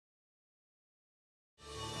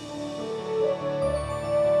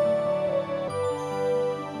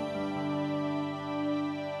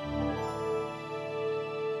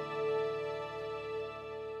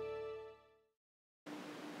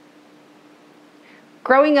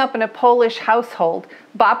Growing up in a Polish household,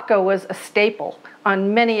 babka was a staple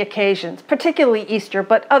on many occasions, particularly Easter,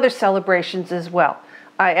 but other celebrations as well.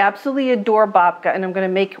 I absolutely adore babka, and I'm going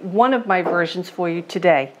to make one of my versions for you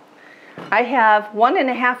today. I have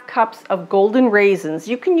 1.5 cups of golden raisins.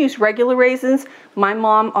 You can use regular raisins. My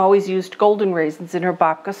mom always used golden raisins in her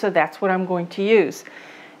babka, so that's what I'm going to use.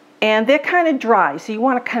 And they're kind of dry, so you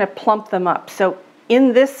want to kind of plump them up. So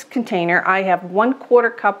in this container, I have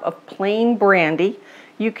 1/4 cup of plain brandy.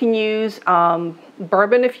 You can use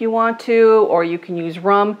bourbon if you want to, or you can use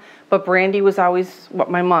rum, but brandy was always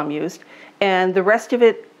what my mom used. And the rest of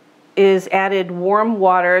it is added warm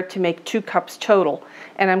water to make 2 cups total.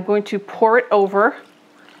 And I'm going to pour it over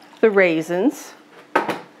the raisins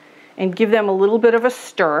and give them a little bit of a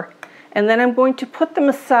stir. And then I'm going to put them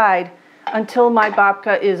aside until my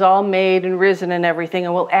babka is all made and risen and everything,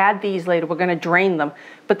 and we'll add these later. We're going to drain them,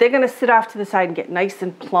 but they're going to sit off to the side and get nice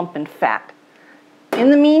and plump and fat. In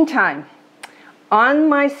the meantime, on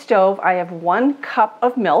my stove, I have 1 cup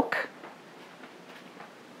of milk,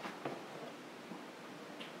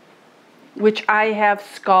 which I have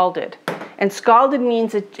scalded. And scalded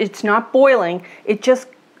means it's not boiling, it just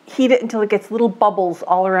heat it until it gets little bubbles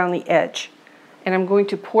all around the edge. And I'm going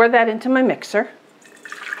to pour that into my mixer.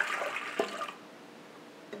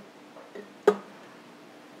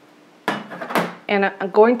 And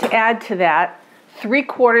I'm going to add to that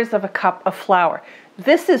 3/4 cup of flour.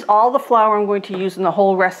 This is all the flour I'm going to use in the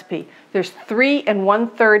whole recipe. There's 3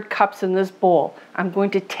 1/3 cups in this bowl. I'm going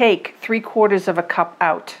to take 3/4 cup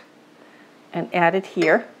out and add it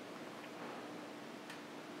here.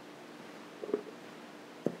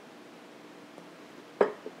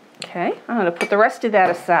 Okay, I'm going to put the rest of that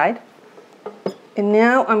aside. And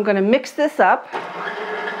now I'm going to mix this up.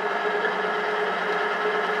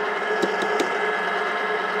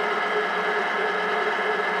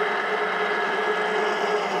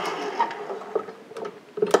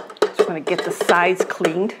 Just want to get the sides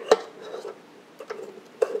cleaned.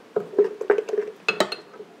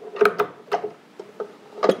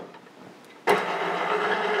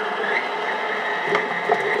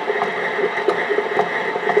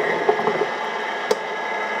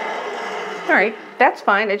 All right, that's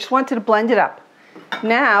fine. I just wanted to blend it up.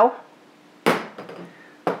 Now,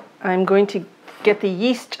 I'm going to get the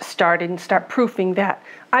yeast started and start proofing that.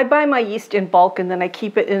 I buy my yeast in bulk and then I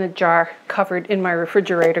keep it in a jar covered in my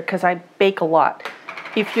refrigerator because I bake a lot.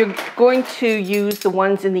 If you're going to use the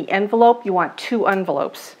ones in the envelope, you want 2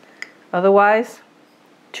 envelopes. Otherwise,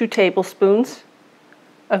 2 tablespoons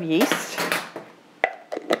of yeast.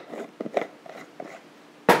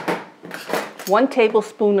 1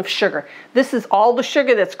 tablespoon of sugar. This is all the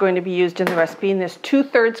sugar that's going to be used in the recipe, and there's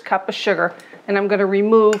 2/3 cup of sugar, and I'm going to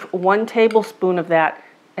remove 1 tablespoon of that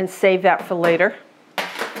and save that for later.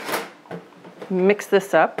 Mix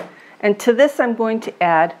this up, and to this I'm going to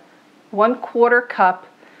add 1/4 cup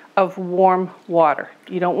of warm water.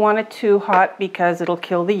 You don't want it too hot because it'll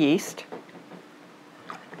kill the yeast.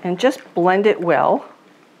 And just blend it well.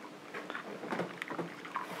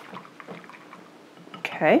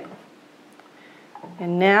 Okay.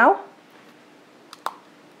 And now,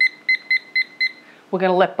 we're going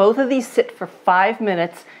to let both of these sit for 5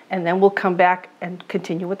 minutes, and then we'll come back and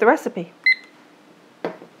continue with the recipe.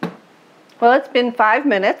 Well, it's been 5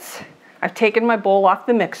 minutes. I've taken my bowl off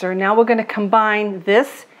the mixer. Now we're going to combine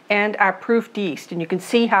this and our proofed yeast. And you can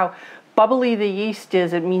see how bubbly the yeast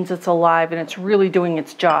is. It means it's alive and it's really doing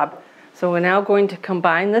its job. So we're now going to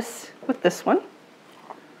combine this with this one.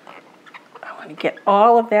 I want to get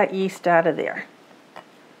all of that yeast out of there.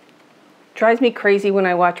 Drives me crazy when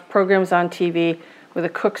I watch programs on TV where the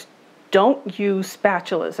cooks don't use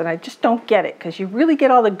spatulas, and I just don't get it because you really get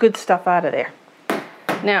all the good stuff out of there.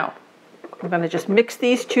 Now, I'm going to just mix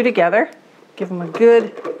these 2 together, give them a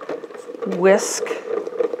good whisk.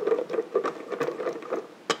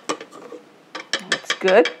 That's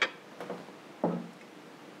good.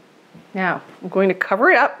 Now, I'm going to cover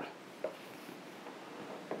it up,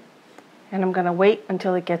 and I'm going to wait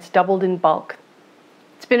until it gets doubled in bulk.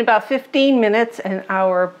 It's been about 15 minutes and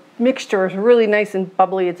our mixture is really nice and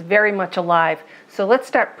bubbly. It's very much alive. So let's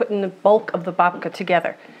start putting the bulk of the babka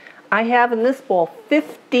together. I have in this bowl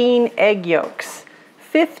 15 egg yolks.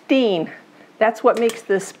 15. That's what makes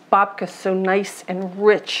this babka so nice and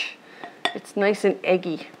rich. It's nice and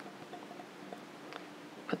eggy.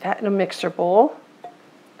 Put that in a mixer bowl.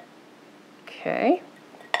 Okay.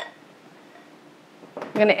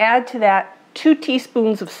 I'm going to add to that 2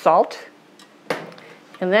 teaspoons of salt.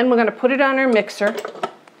 And then we're going to put it on our mixer,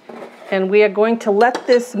 and we are going to let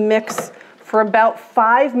this mix for about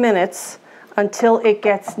 5 minutes until it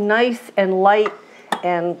gets nice and light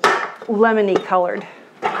and lemony colored.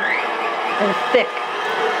 and thick.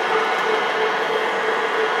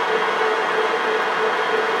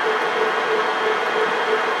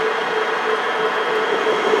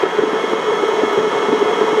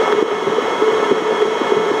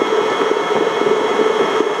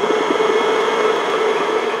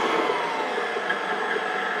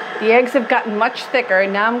 The eggs have gotten much thicker,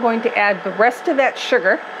 and now I'm going to add the rest of that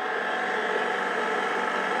sugar.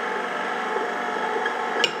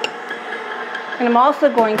 And I'm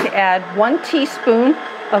also going to add 1 teaspoon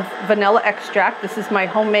of vanilla extract. This is my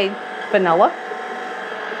homemade vanilla.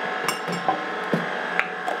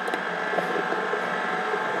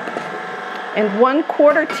 And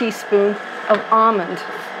 1/4 teaspoon of almond.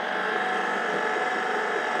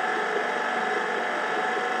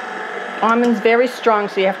 Almond's very strong,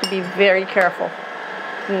 so you have to be very careful.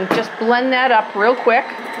 And just blend that up real quick.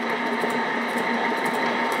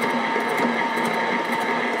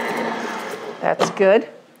 That's good.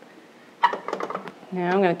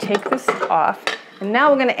 Now I'm going to take this off, and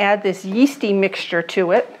now we're going to add this yeasty mixture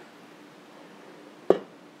to it.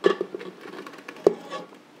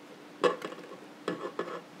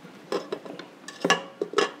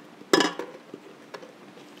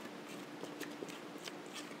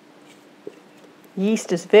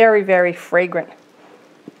 Yeast is very, very fragrant.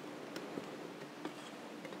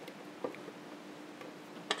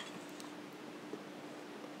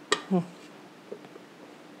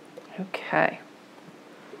 Okay.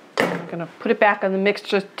 I'm going to put it back on the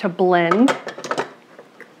mixture to blend.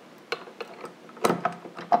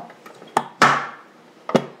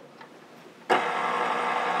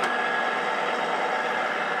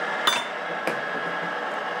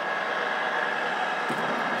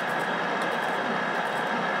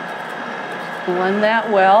 Blend that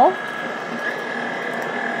well.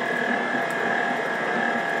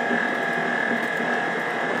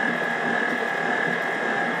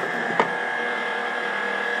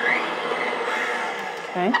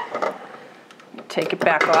 Okay. Take it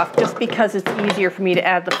back off just because it's easier for me to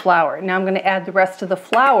add the flour. Now I'm going to add the rest of the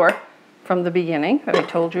flour from the beginning that I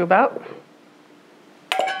told you about.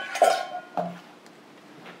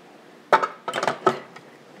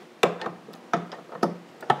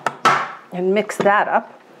 And mix that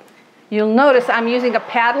up. You'll notice I'm using a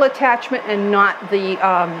paddle attachment and not the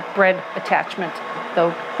bread attachment, the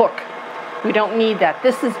hook. We don't need that.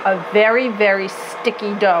 This is a very, very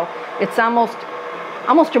sticky dough. It's almost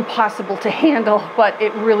impossible to handle, but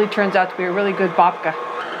it really turns out to be a really good babka.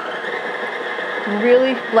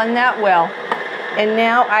 Really blend that well. And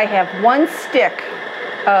now I have 1 stick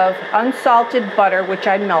of unsalted butter, which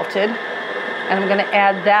I melted, and I'm going to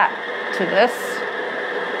add that to this.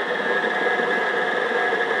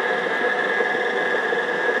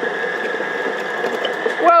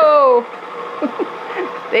 Whoa!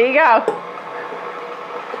 There you go.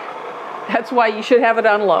 That's why you should have it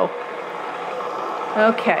on low.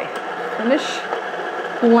 Okay, finish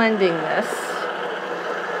blending this.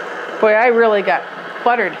 Boy, I really got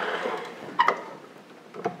buttered.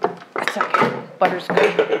 That's okay, butter's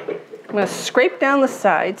good. I'm gonna scrape down the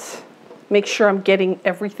sides, make sure I'm getting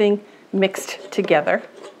everything mixed together.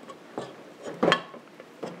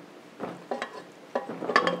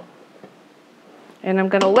 And I'm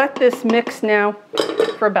gonna let this mix now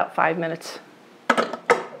for about 5 minutes.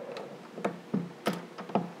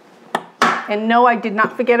 And no, I did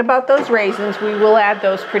not forget about those raisins. We will add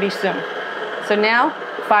those pretty soon. So now,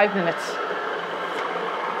 5 minutes.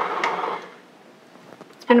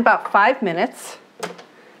 It's been about 5 minutes.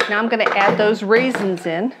 Now I'm going to add those raisins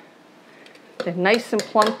in. They're nice and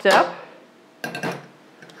plumped up.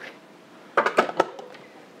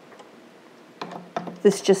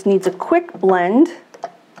 This just needs a quick blend.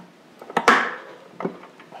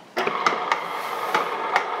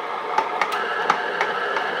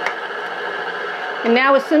 And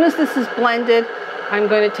now as soon as this is blended, I'm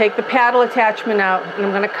going to take the paddle attachment out and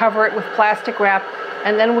I'm going to cover it with plastic wrap,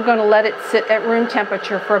 and then we're going to let it sit at room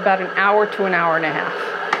temperature for about 1 hour to 1.5 hours.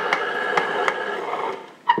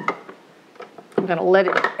 I'm going to let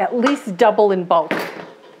it at least double in bulk.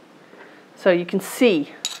 So you can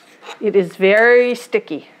see it is very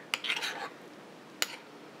sticky.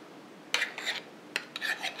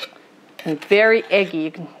 And very eggy.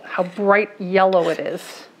 You can, how bright yellow it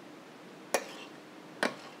is.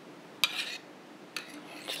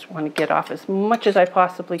 Want to get off as much as I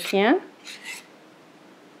possibly can.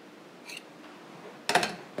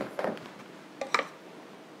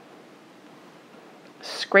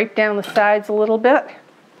 Scrape down the sides a little bit.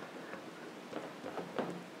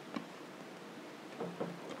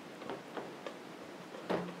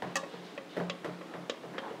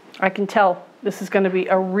 I can tell this is going to be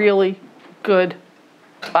a really good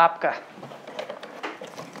babka.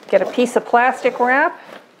 Get a piece of plastic wrap.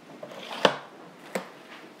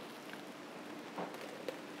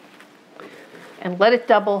 And let it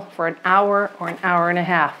double for an hour or an hour and a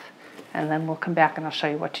half. And then we'll come back and I'll show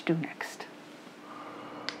you what to do next.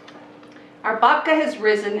 Our babka has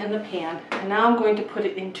risen in the pan, and now I'm going to put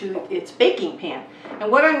it into its baking pan.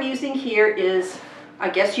 And what I'm using here is, I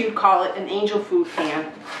guess you'd call it an angel food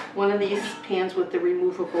pan. One of these pans with the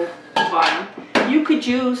removable bottom. You could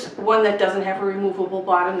use one that doesn't have a removable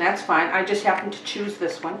bottom, that's fine. I just happen to choose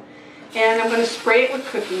this one. And I'm going to spray it with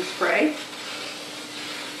cooking spray.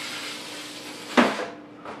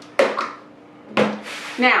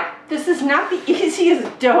 Now, this is not the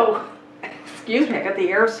easiest dough. Excuse me, I got the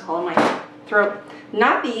aerosol in my throat.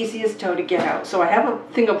 Not the easiest dough to get out. So I have a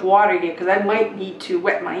thing of water here because I might need to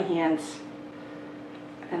wet my hands.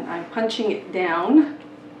 And I'm punching it down.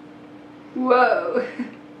 Whoa.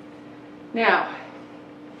 Now,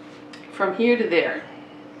 from here to there.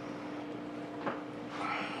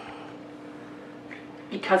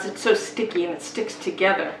 Because it's so sticky and it sticks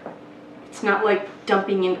together. It's not like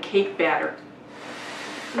dumping in cake batter,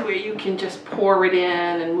 where you can just pour it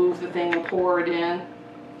in and move the thing and pour it in.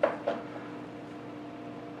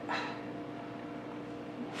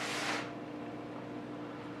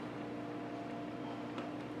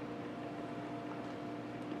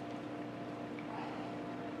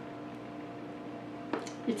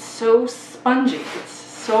 It's so spongy, it's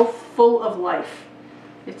so full of life.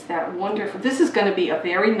 It's that wonderful. This is going to be a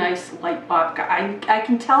very nice light babka. I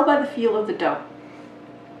can tell by the feel of the dough.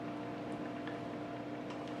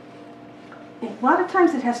 A lot of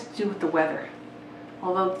times it has to do with the weather.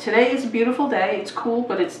 Although today is a beautiful day, it's cool,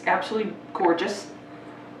 but it's absolutely gorgeous.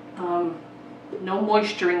 No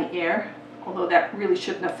moisture in the air, although that really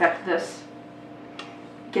shouldn't affect this.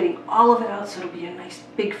 Getting all of it out so it'll be a nice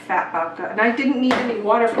big fat babka. And I didn't need any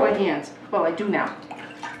water for my hands. Well, I do now,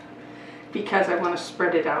 because I want to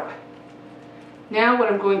spread it out. Now what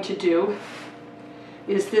I'm going to do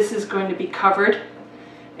is this is going to be covered,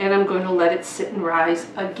 and I'm going to let it sit and rise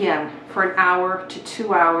again for an hour to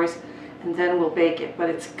 2 hours, and then we'll bake it, but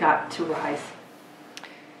it's got to rise.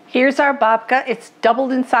 Here's our babka. It's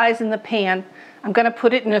doubled in size in the pan. I'm going to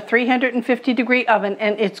put it in a 350-degree oven,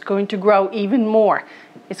 and it's going to grow even more.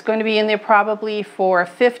 It's going to be in there probably for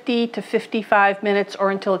 50 to 55 minutes, or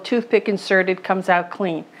until a toothpick inserted comes out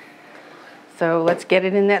clean. So let's get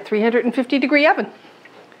it in that 350-degree oven.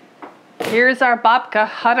 Here's our babka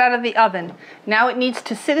hot out of the oven. Now it needs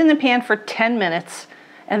to sit in the pan for 10 minutes,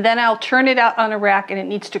 and then I'll turn it out on a rack, and it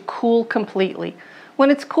needs to cool completely. When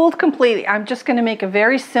it's cooled completely, I'm just going to make a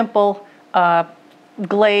very simple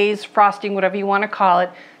glaze, frosting, whatever you want to call it.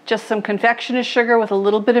 Just some confectioner's sugar with a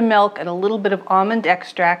little bit of milk and a little bit of almond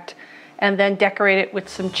extract, and then decorate it with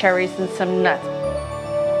some cherries and some nuts.